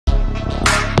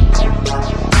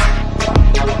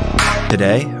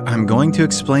Today, I'm going to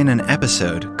explain an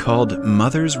episode called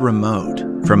Mother's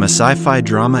Remote from a sci-fi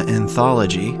drama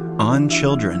anthology on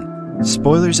children.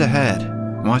 Spoilers ahead,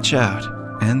 watch out,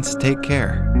 and take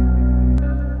care.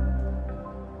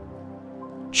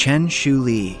 Chen Shu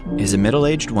Li is a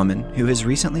middle-aged woman who has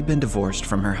recently been divorced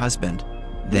from her husband.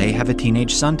 They have a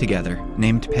teenage son together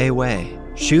named Pei Wei.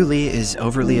 Shu Li is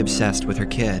overly obsessed with her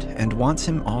kid and wants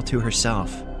him all to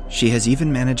herself. She has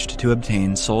even managed to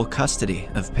obtain sole custody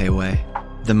of Pei Wei.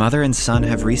 The mother and son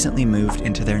have recently moved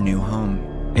into their new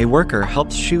home. A worker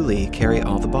helps Shu Li carry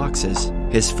all the boxes.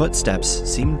 His footsteps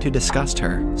seem to disgust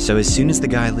her, so as soon as the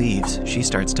guy leaves, she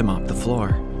starts to mop the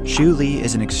floor. Shu Li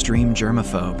is an extreme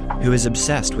germaphobe who is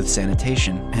obsessed with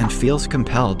sanitation and feels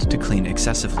compelled to clean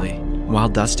excessively. While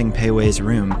dusting Pei Wei's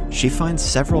room, she finds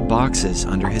several boxes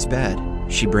under his bed.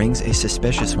 She brings a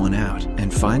suspicious one out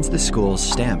and finds the school's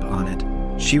stamp on it.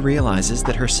 She realizes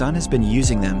that her son has been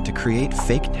using them to create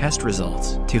fake test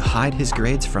results to hide his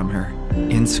grades from her.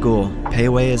 In school, Pei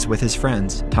Wei is with his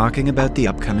friends, talking about the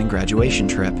upcoming graduation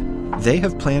trip. They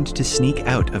have planned to sneak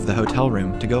out of the hotel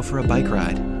room to go for a bike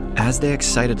ride. As they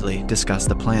excitedly discuss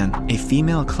the plan, a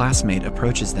female classmate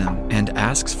approaches them and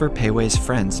asks for Pei Wei's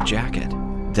friend's jacket.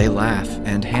 They laugh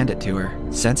and hand it to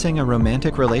her, sensing a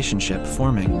romantic relationship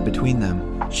forming between them.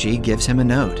 She gives him a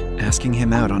note, asking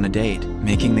him out on a date,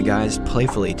 making the guys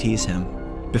playfully tease him.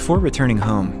 Before returning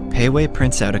home, Pei Wei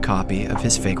prints out a copy of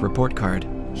his fake report card.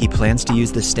 He plans to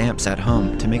use the stamps at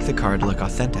home to make the card look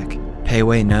authentic. Pei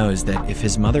Wei knows that if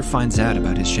his mother finds out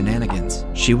about his shenanigans,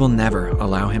 she will never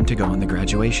allow him to go on the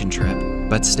graduation trip.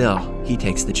 But still, he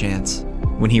takes the chance.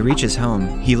 When he reaches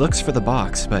home, he looks for the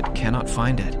box but cannot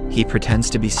find it. He pretends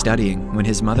to be studying when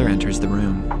his mother enters the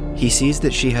room. He sees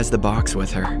that she has the box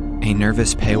with her. A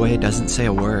nervous Pei Wei doesn't say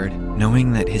a word,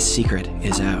 knowing that his secret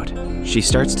is out. She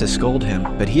starts to scold him,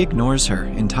 but he ignores her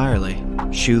entirely.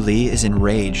 Shu Li is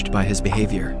enraged by his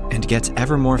behavior and gets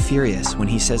ever more furious when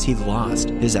he says he lost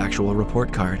his actual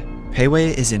report card. Pei Wei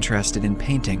is interested in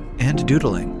painting and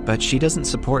doodling, but she doesn't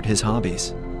support his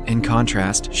hobbies. In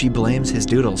contrast, she blames his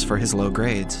doodles for his low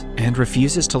grades and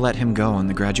refuses to let him go on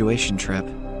the graduation trip.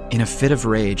 In a fit of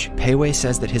rage, Pei Wei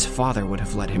says that his father would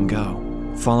have let him go.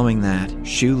 Following that,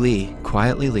 Shu Li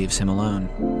quietly leaves him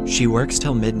alone. She works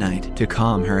till midnight to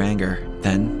calm her anger,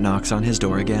 then knocks on his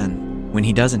door again. When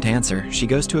he doesn't answer, she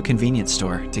goes to a convenience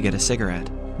store to get a cigarette.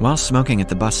 While smoking at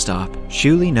the bus stop,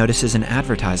 Shu Li notices an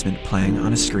advertisement playing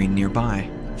on a screen nearby.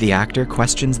 The actor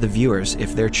questions the viewers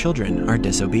if their children are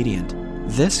disobedient.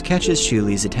 This catches Shu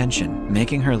Li's attention,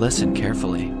 making her listen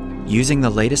carefully. Using the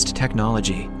latest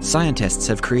technology, scientists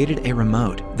have created a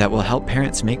remote that will help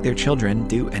parents make their children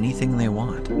do anything they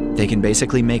want. They can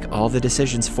basically make all the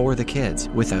decisions for the kids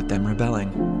without them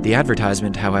rebelling. The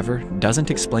advertisement, however,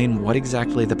 doesn't explain what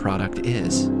exactly the product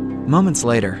is. Moments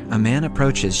later, a man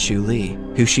approaches Shu Li,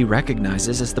 who she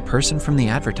recognizes as the person from the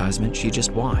advertisement she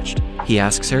just watched. He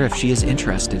asks her if she is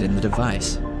interested in the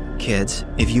device. Kids,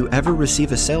 if you ever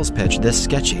receive a sales pitch this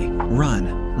sketchy,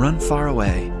 run far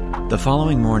away. The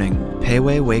following morning, Pei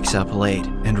Wei wakes up late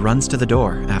and runs to the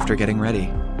door after getting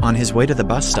ready. On his way to the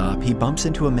bus stop, he bumps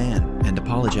into a man and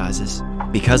apologizes.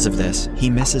 Because of this, he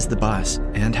misses the bus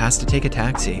and has to take a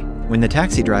taxi. When the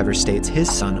taxi driver states his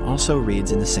son also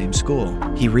reads in the same school,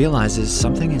 he realizes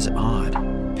something is odd.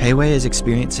 Pei Wei is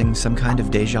experiencing some kind of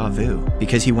deja vu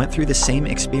because he went through the same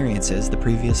experiences the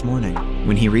previous morning.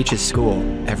 When he reaches school,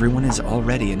 everyone is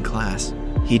already in class.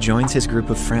 He joins his group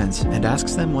of friends and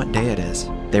asks them what day it is.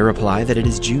 They reply that it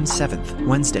is June 7th,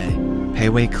 Wednesday. Pei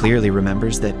Wei clearly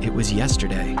remembers that it was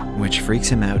yesterday, which freaks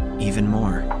him out even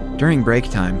more. During break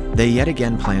time, they yet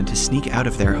again plan to sneak out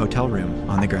of their hotel room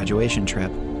on the graduation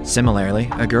trip. Similarly,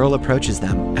 a girl approaches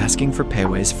them asking for Pei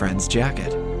Wei's friend's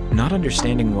jacket. Not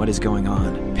understanding what is going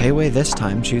on, Pei Wei this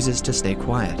time chooses to stay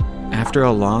quiet. After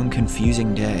a long,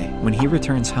 confusing day, when he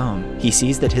returns home, he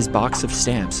sees that his box of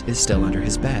stamps is still under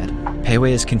his bed. Pei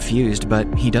Wei is confused,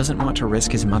 but he doesn't want to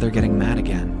risk his mother getting mad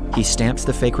again. He stamps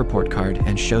the fake report card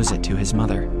and shows it to his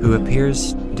mother, who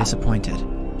appears disappointed.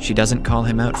 She doesn't call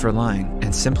him out for lying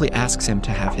and simply asks him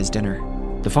to have his dinner.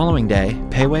 The following day,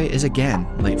 Pei Wei is again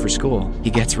late for school. He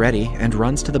gets ready and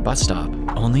runs to the bus stop,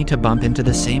 only to bump into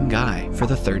the same guy for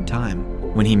the third time.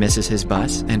 When he misses his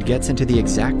bus and gets into the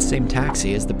exact same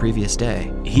taxi as the previous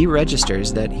day, he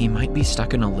registers that he might be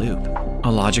stuck in a loop. A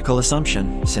logical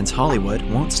assumption, since Hollywood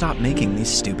won't stop making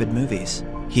these stupid movies.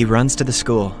 He runs to the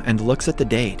school and looks at the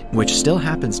date, which still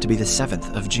happens to be the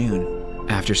 7th of June.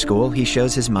 After school, he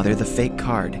shows his mother the fake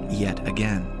card yet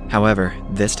again. However,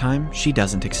 this time, she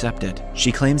doesn't accept it.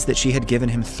 She claims that she had given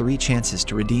him 3 chances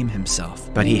to redeem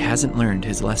himself, but he hasn't learned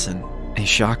his lesson. A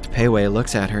shocked Pei Wei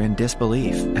looks at her in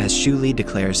disbelief as Xu Li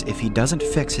declares if he doesn't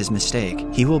fix his mistake,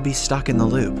 he will be stuck in the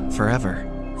loop forever.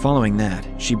 Following that,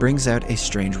 she brings out a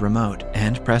strange remote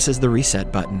and presses the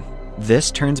reset button.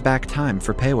 This turns back time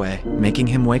for Pei Wei, making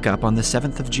him wake up on the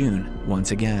 7th of June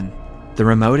once again. The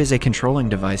remote is a controlling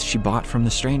device she bought from the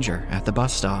stranger at the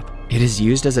bus stop. It is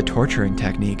used as a torturing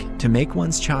technique to make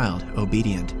one's child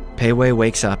obedient. Pei Wei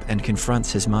wakes up and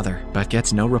confronts his mother, but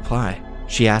gets no reply.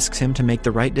 She asks him to make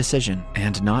the right decision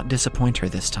and not disappoint her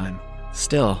this time.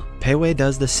 Still, Pei Wei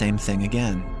does the same thing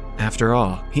again. After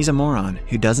all, he's a moron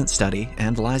who doesn't study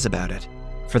and lies about it.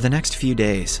 For the next few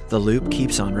days, the loop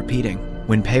keeps on repeating.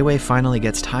 When Pei Wei finally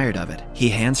gets tired of it, he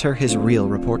hands her his real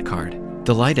report card.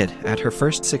 Delighted at her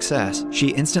first success, she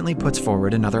instantly puts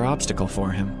forward another obstacle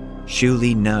for him. Xu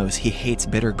Li knows he hates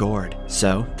bitter gourd,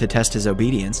 so, to test his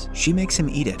obedience, she makes him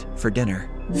eat it for dinner.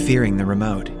 Fearing the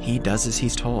remote, he does as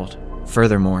he's told.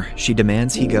 Furthermore, she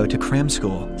demands he go to cram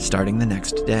school, starting the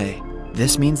next day.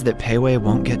 This means that Pei Wei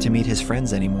won't get to meet his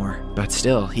friends anymore, but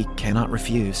still, he cannot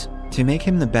refuse. To make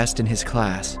him the best in his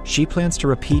class, she plans to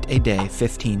repeat a day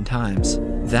 15 times.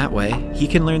 That way, he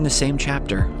can learn the same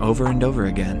chapter over and over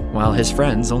again, while his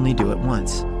friends only do it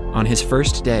once. On his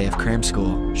first day of cram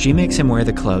school, she makes him wear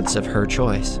the clothes of her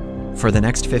choice. For the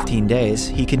next 15 days,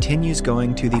 he continues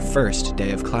going to the first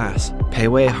day of class. Pei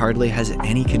Wei hardly has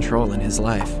any control in his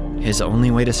life. His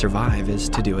only way to survive is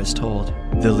to do as told.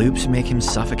 The loops make him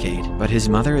suffocate, but his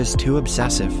mother is too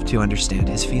obsessive to understand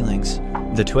his feelings.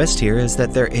 The twist here is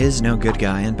that there is no good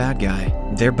guy and bad guy.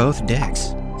 They're both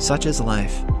dicks. Such is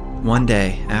life. One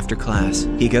day, after class,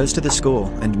 he goes to the school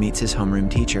and meets his homeroom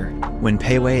teacher. When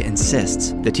Pei Wei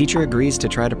insists, the teacher agrees to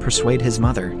try to persuade his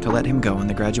mother to let him go on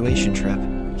the graduation trip.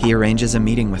 He arranges a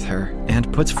meeting with her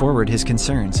and puts forward his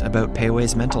concerns about Pei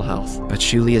Wei's mental health, but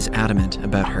Xu Li is adamant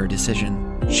about her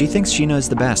decision. She thinks she knows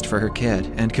the best for her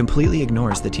kid and completely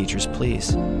ignores the teacher's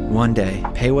pleas. One day,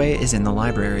 Pei Wei is in the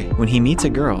library when he meets a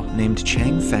girl named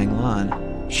Chang Fang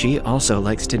Lan. She also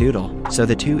likes to doodle, so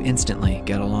the two instantly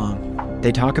get along.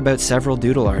 They talk about several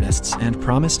doodle artists and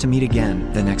promise to meet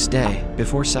again the next day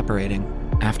before separating.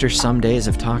 After some days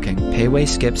of talking, Pei Wei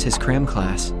skips his cram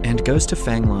class and goes to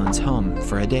Fang Lan's home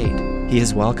for a date. He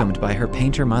is welcomed by her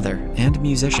painter mother and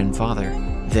musician father.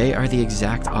 They are the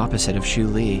exact opposite of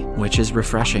Xu Li, which is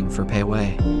refreshing for Pei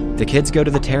Wei. The kids go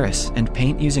to the terrace and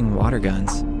paint using water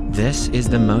guns. This is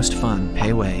the most fun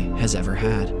Pei Wei has ever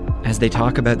had. As they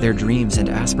talk about their dreams and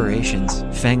aspirations,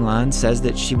 Fang Lan says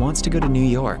that she wants to go to New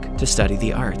York to study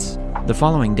the arts. The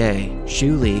following day,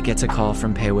 Xu Li gets a call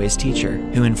from Pei Wei's teacher,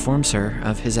 who informs her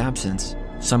of his absence.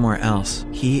 Somewhere else,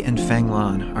 he and Fang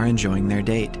Lan are enjoying their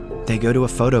date. They go to a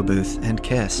photo booth and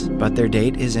kiss, but their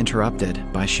date is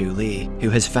interrupted by Xu Li, who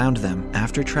has found them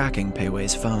after tracking Pei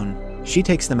Wei's phone. She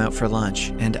takes them out for lunch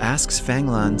and asks Fang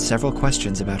Lan several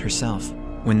questions about herself.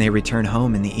 When they return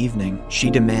home in the evening,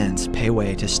 she demands Pei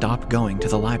Wei to stop going to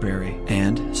the library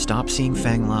and stop seeing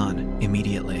Fang Lan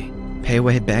immediately. Pei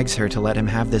Wei begs her to let him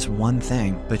have this one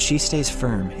thing, but she stays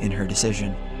firm in her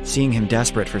decision. Seeing him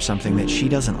desperate for something that she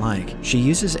doesn't like, she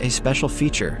uses a special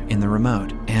feature in the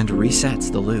remote and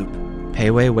resets the loop. Pei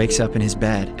Wei wakes up in his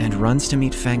bed and runs to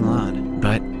meet Fang Lan,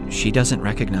 but she doesn't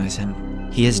recognize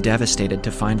him. He is devastated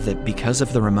to find that because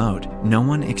of the remote, no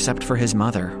one except for his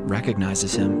mother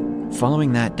recognizes him.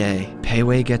 Following that day, Pei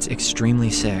Wei gets extremely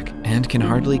sick and can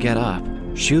hardly get up.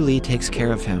 Xu Li takes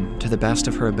care of him to the best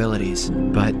of her abilities,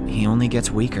 but he only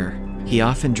gets weaker. He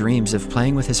often dreams of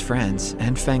playing with his friends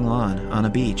and Fang Lan on a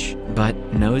beach, but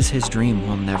knows his dream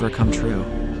will never come true.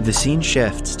 The scene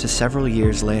shifts to several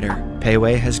years later. Pei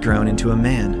Wei has grown into a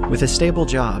man with a stable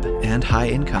job and high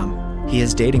income. He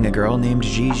is dating a girl named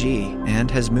Gigi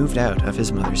and has moved out of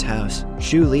his mother's house.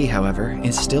 Xu Li, however,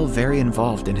 is still very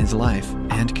involved in his life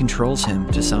and controls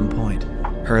him to some point.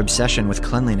 Her obsession with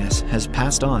cleanliness has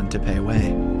passed on to Pei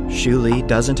Wei. Xu Li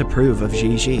doesn't approve of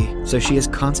Gigi, so she is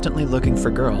constantly looking for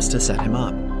girls to set him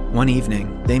up. One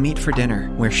evening, they meet for dinner,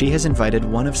 where she has invited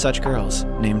one of such girls,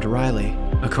 named Riley.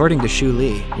 According to Xu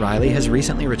Li, Riley has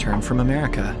recently returned from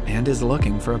America and is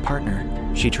looking for a partner.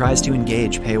 She tries to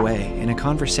engage Pei Wei in a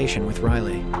conversation with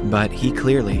Riley, but he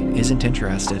clearly isn't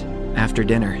interested. After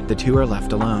dinner, the two are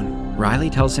left alone. Riley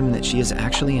tells him that she is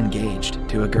actually engaged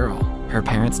to a girl. Her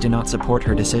parents do not support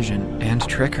her decision and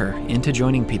trick her into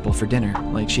joining people for dinner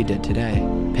like she did today.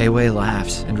 Pei Wei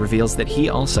laughs and reveals that he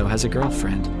also has a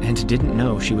girlfriend and didn't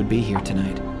know she would be here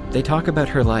tonight. They talk about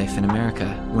her life in America.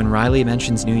 When Riley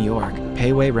mentions New York,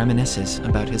 Pei Wei reminisces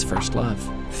about his first love,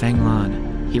 Fang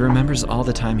Lan. He remembers all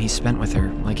the time he spent with her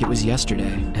like it was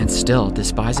yesterday and still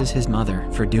despises his mother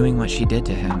for doing what she did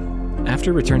to him.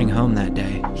 After returning home that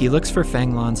day, he looks for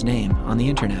Fang Lan's name on the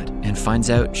internet and finds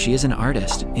out she is an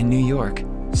artist in New York.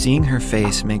 Seeing her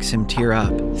face makes him tear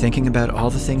up, thinking about all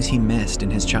the things he missed in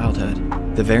his childhood.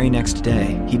 The very next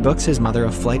day, he books his mother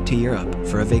a flight to Europe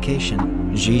for a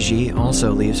vacation. Gigi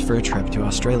also leaves for a trip to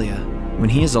Australia. When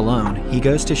he is alone, he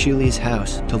goes to Shu Li's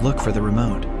house to look for the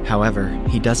remote. However,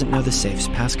 he doesn't know the safe's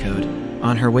passcode.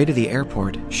 On her way to the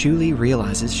airport, Shu Li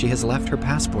realizes she has left her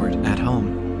passport at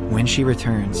home. When she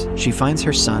returns, she finds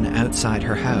her son outside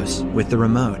her house with the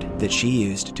remote that she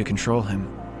used to control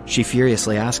him. She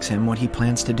furiously asks him what he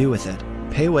plans to do with it.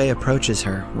 Pei Wei approaches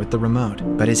her with the remote,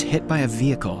 but is hit by a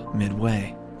vehicle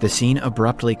midway. The scene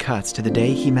abruptly cuts to the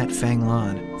day he met Fang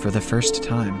Lan for the first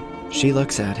time. She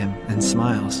looks at him and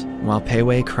smiles, while Pei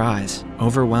Wei cries,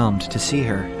 overwhelmed to see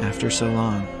her after so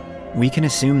long. We can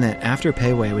assume that after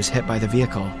Pei Wei was hit by the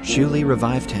vehicle, Shu Li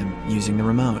revived him using the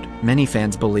remote. Many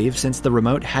fans believe since the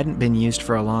remote hadn't been used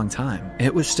for a long time,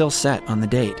 it was still set on the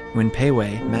date when Pei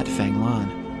Wei met Fang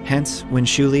Lan. Hence, when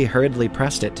Shu Li hurriedly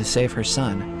pressed it to save her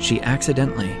son, she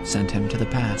accidentally sent him to the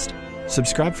past.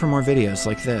 Subscribe for more videos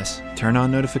like this, turn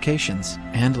on notifications,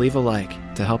 and leave a like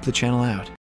to help the channel out.